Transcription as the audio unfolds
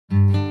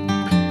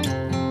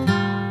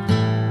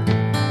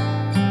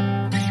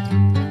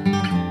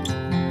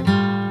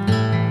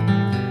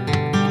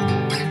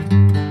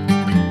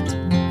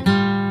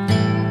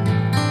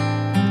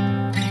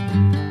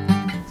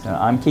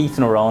I'm Keith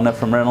Noronha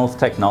from Reynolds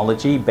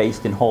Technology,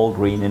 based in Hall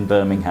Green in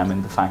Birmingham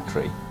in the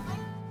factory.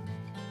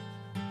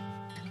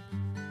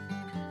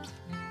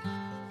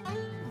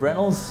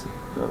 Reynolds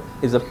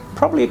is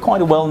probably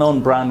quite a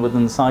well-known brand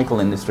within the cycle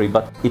industry,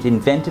 but it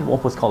invented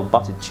what was called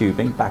butted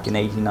tubing back in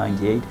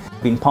 1898,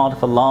 being part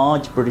of a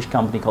large British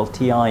company called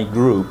TI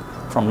Group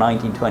from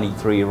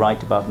 1923 right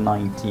to about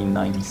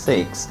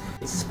 1996.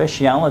 Its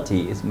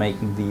speciality is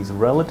making these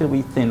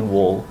relatively thin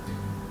wall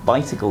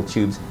bicycle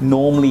tubes,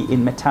 normally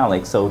in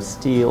metallic, so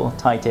steel,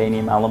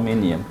 titanium,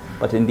 aluminium,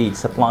 but indeed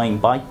supplying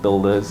bike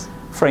builders,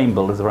 frame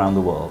builders around the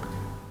world.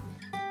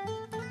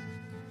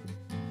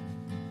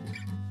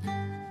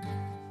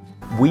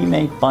 We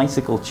make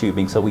bicycle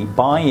tubing, so we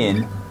buy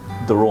in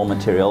the raw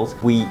materials,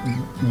 we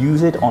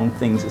use it on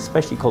things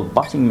especially called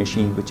butting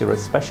machines, which are a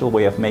special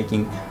way of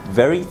making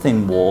very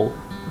thin wall,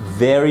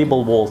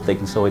 variable wall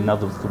thickness, so in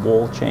other words the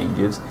wall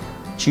changes,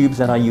 tubes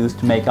that are used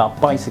to make up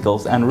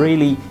bicycles, and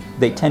really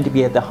they tend to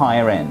be at the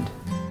higher end.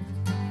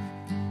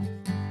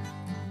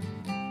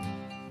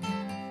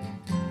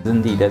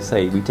 Indeed, as I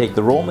say, we take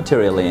the raw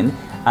material in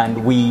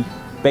and we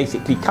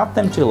basically cut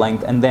them to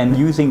length, and then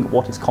using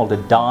what is called a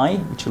die,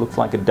 which looks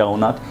like a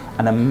donut,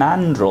 and a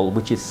mandrel,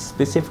 which is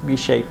specifically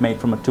shaped made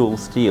from a tool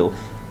steel.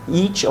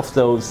 Each of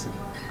those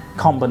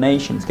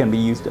combinations can be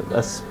used as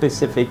a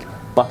specific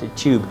butted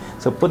tube.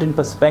 So put in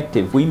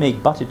perspective, we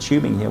make butted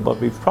tubing here, but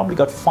we've probably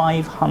got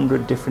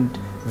 500 different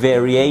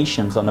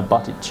variations on a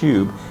butted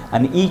tube,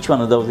 and each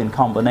one of those in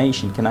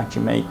combination can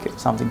actually make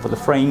something for the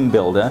frame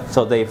builder.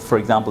 So they, for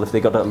example, if they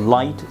got a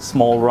light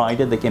small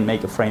rider, they can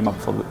make a frame up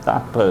for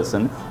that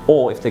person,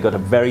 or if they got a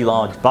very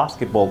large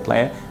basketball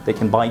player, they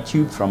can buy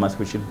tubes from us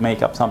which would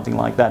make up something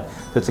like that.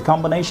 So it's a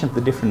combination of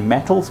the different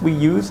metals we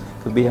use,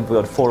 because we have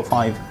got 4 or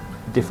 5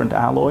 different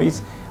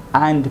alloys,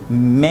 and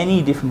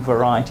many different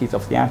varieties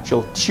of the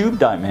actual tube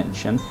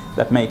dimension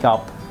that make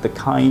up the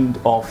kind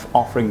of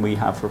offering we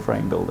have for a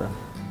frame builder.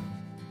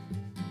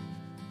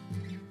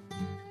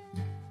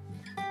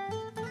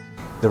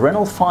 The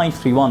Reynolds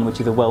 531, which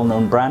is a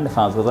well-known brand of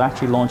ours, was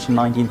actually launched in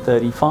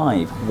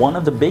 1935. One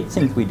of the big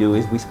things we do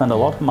is we spend a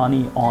lot of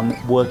money on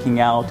working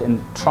out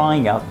and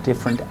trying out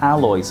different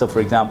alloys. So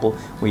for example,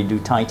 we do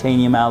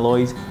titanium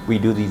alloys, we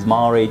do these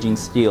Mar-aging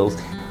steels,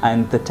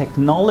 and the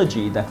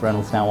technology that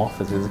Reynolds now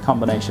offers is a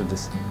combination of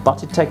this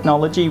butted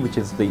technology, which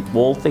is the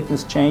wall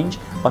thickness change,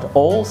 but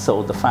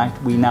also the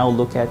fact we now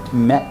look at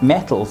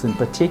metals in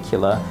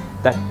particular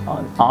that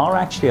are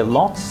actually a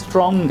lot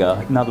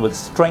stronger. In other words,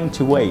 strength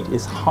to weight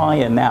is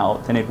higher now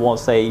than it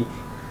was, say,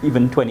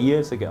 even 20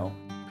 years ago.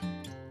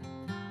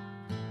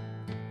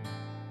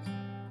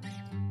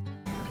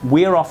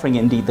 We're offering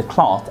indeed the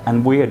cloth,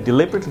 and we're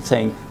deliberately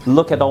saying,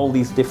 look at all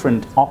these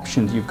different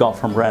options you've got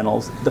from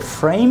Reynolds. The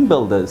frame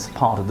builders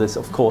part of this,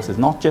 of course, is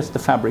not just the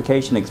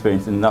fabrication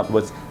experience, in other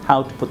words,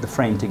 how to put the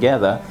frame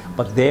together,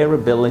 but their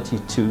ability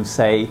to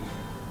say,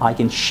 I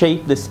can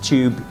shape this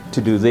tube to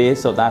do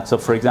this or that. So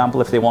for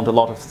example, if they want a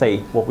lot of,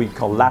 say, what we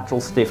call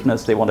lateral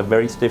stiffness, they want a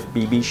very stiff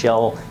BB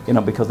shell, you know,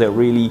 because they're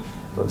really,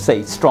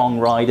 say, strong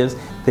riders,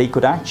 they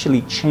could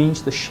actually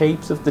change the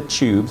shapes of the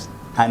tubes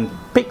and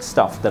pick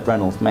stuff that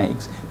Reynolds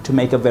makes to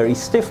make a very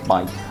stiff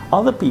bike.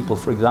 Other people,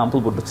 for example,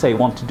 would say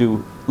want to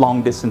do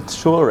long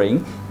distance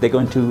touring. They're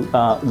going to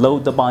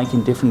load the bike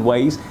in different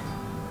ways.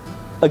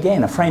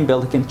 Again, a frame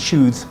builder can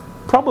choose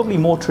probably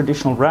more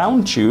traditional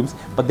round tubes,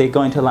 but they're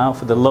going to allow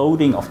for the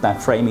loading of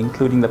that frame,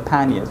 including the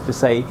panniers, to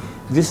say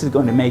this is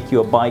going to make you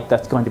a bike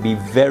that's going to be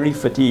very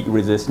fatigue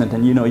resistant,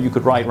 and you know, you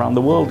could ride around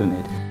the world in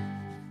it.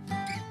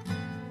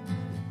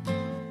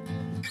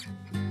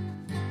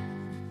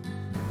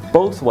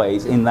 Both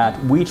ways, in that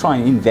we try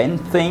and invent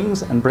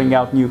things and bring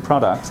out new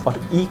products, but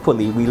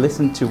equally we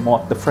listen to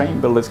what the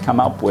frame builders come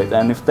up with,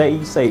 and if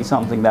they say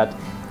something that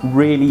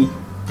really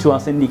to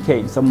us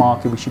indicates a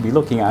market we should be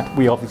looking at,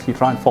 we obviously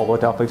try and follow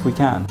it up if we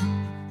can.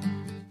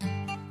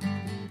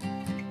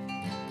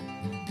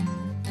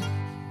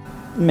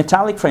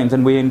 Metallic frames,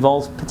 and we're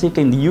involved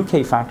particularly in the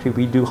UK factory,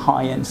 we do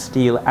high-end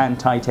steel and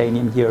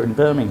titanium here in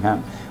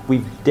Birmingham.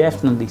 We've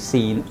definitely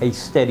seen a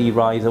steady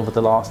rise over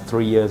the last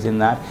 3 years in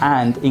that,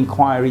 and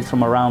inquiries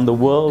from around the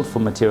world for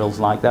materials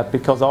like that,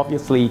 because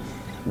obviously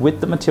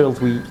with the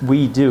materials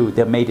we do,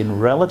 they're made in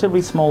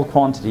relatively small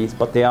quantities,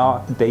 but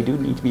they do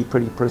need to be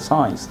pretty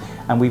precise,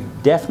 and we've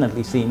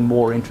definitely seen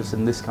more interest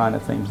in this kind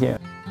of thing here.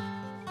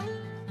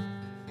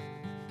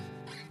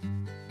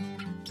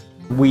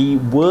 We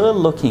were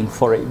looking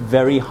for a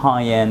very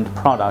high-end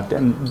product,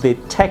 and the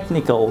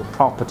technical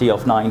property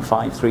of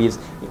 953 is,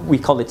 we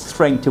call it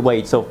strength to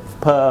weight. So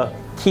per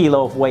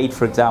kilo of weight,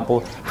 for example,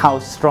 how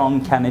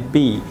strong can it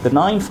be? The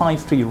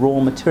 953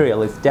 raw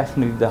material is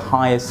definitely the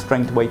highest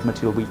strength to weight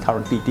material we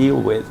currently deal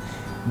with.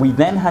 We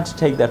then had to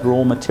take that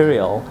raw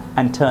material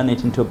and turn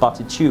it into a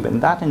butted tube,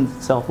 and that in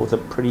itself was a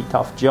pretty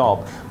tough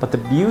job. But the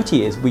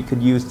beauty is we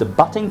could use the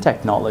butting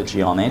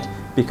technology on it,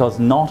 because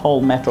not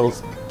all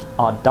metals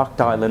are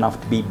ductile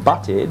enough to be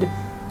butted.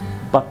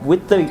 But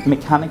with the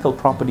mechanical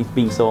properties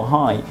being so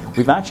high,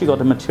 we've actually got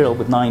a material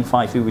with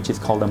 953 which is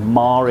called a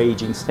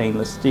Mar-aging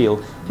stainless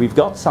steel. We've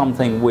got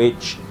something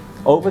which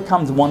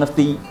overcomes one of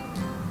the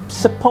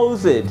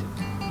supposed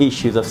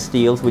issues of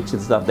steels, which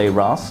is that they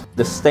rust.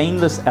 The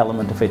stainless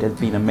element of it has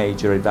been a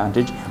major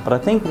advantage, but I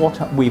think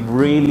what we've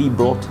really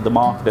brought to the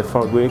market as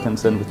far as we're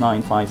concerned with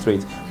 953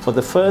 is for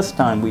the first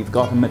time we've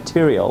got a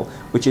material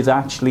which is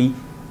actually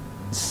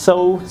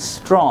so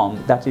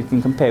strong that it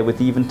can compare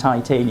with even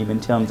titanium in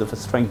terms of a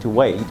strength to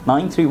weight.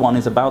 931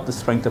 is about the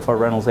strength of our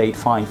Reynolds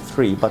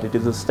 853, but it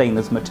is a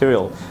stainless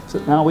material. So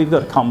now we've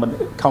got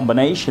a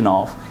combination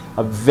of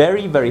a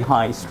very, very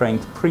high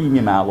strength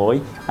premium alloy,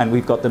 and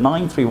we've got the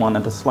 931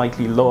 at a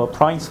slightly lower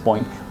price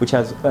point, which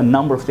has a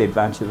number of the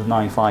advantages of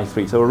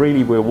 953. So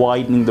really we're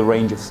widening the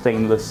range of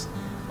stainless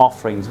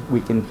offerings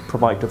we can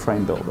provide to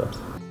frame builders.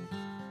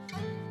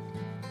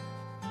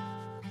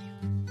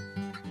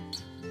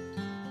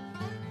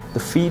 The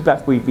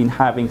feedback we've been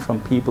having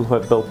from people who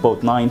have built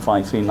both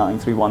 953 and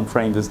 931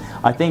 frames is,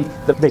 I think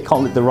that they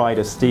call it the ride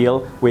of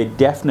steel. We're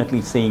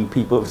definitely seeing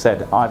people who've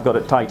said, I've got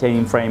a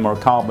titanium frame or a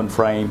carbon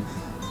frame.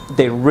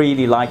 They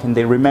really like and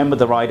they remember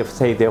the ride of,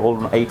 say, their old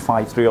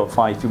 853 or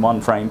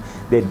 521 frame.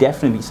 They're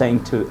definitely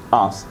saying to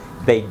us,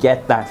 they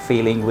get that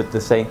feeling with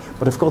the same.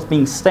 But of course,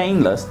 being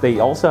stainless, they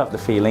also have the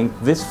feeling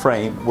this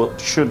frame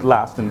should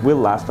last and will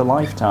last a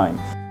lifetime.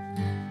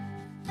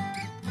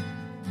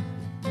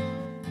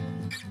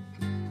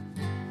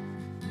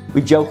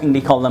 We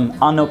jokingly call them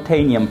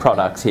unobtainium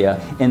products here,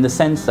 in the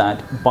sense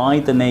that by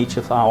the nature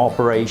of our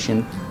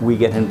operation, we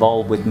get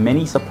involved with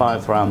many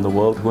suppliers around the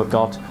world who have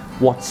got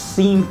what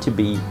seem to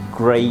be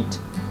great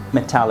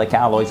metallic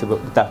alloys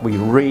that we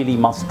really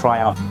must try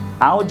out.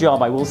 Our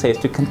job, I will say, is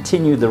to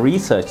continue the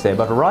research there,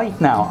 but right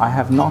now I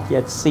have not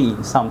yet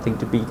seen something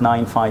to beat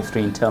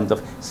 953 in terms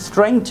of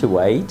strength to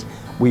weight.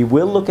 We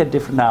will look at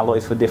different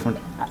alloys for different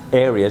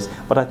areas,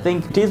 but I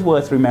think it is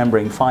worth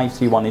remembering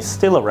 531 is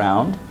still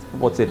around.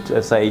 What's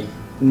it, say,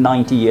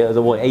 90 years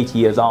or 80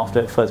 years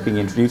after first being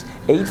introduced.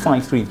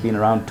 853 has been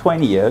around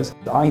 20 years.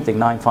 I think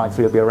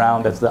 953 will be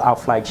around as our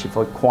flagship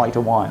for quite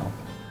a while.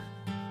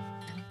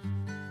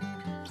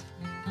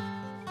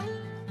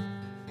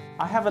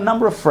 I have a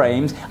number of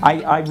frames.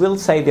 I will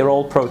say they're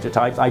all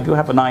prototypes. I do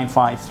have a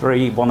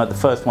 953, one of the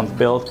first ones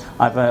built.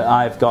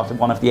 I've got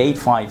one of the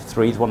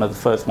 853s, one of the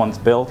first ones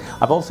built.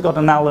 I've also got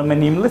an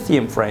aluminium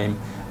lithium frame,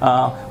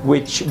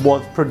 which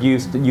was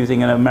produced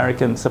using an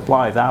American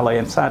supplier's alloy,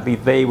 and sadly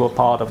they were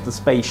part of the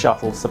space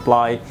shuttle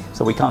supply,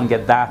 so we can't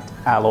get that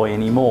alloy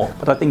anymore.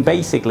 But I think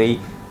basically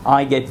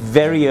I get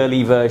very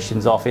early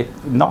versions of it,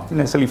 not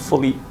necessarily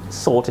fully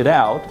sorted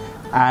out.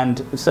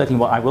 And certainly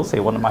what I will say,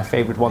 one of my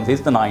favorite ones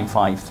is the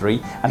 953,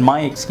 and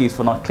my excuse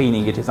for not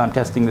cleaning it is I'm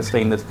testing the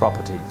stainless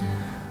properties.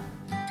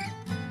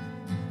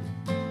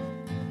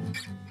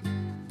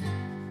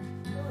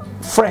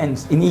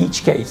 Friends in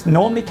each case,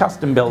 normally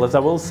custom builders. I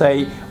will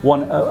say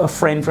a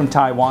friend from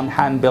Taiwan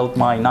hand built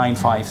my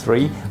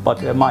 953,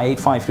 but my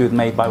 853 was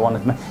made by one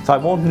of them. So I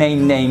won't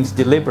name names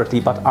deliberately,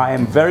 but I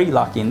am very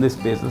lucky in this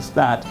business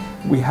that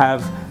we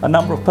have a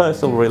number of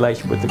personal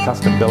relations with the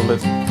custom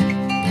builders.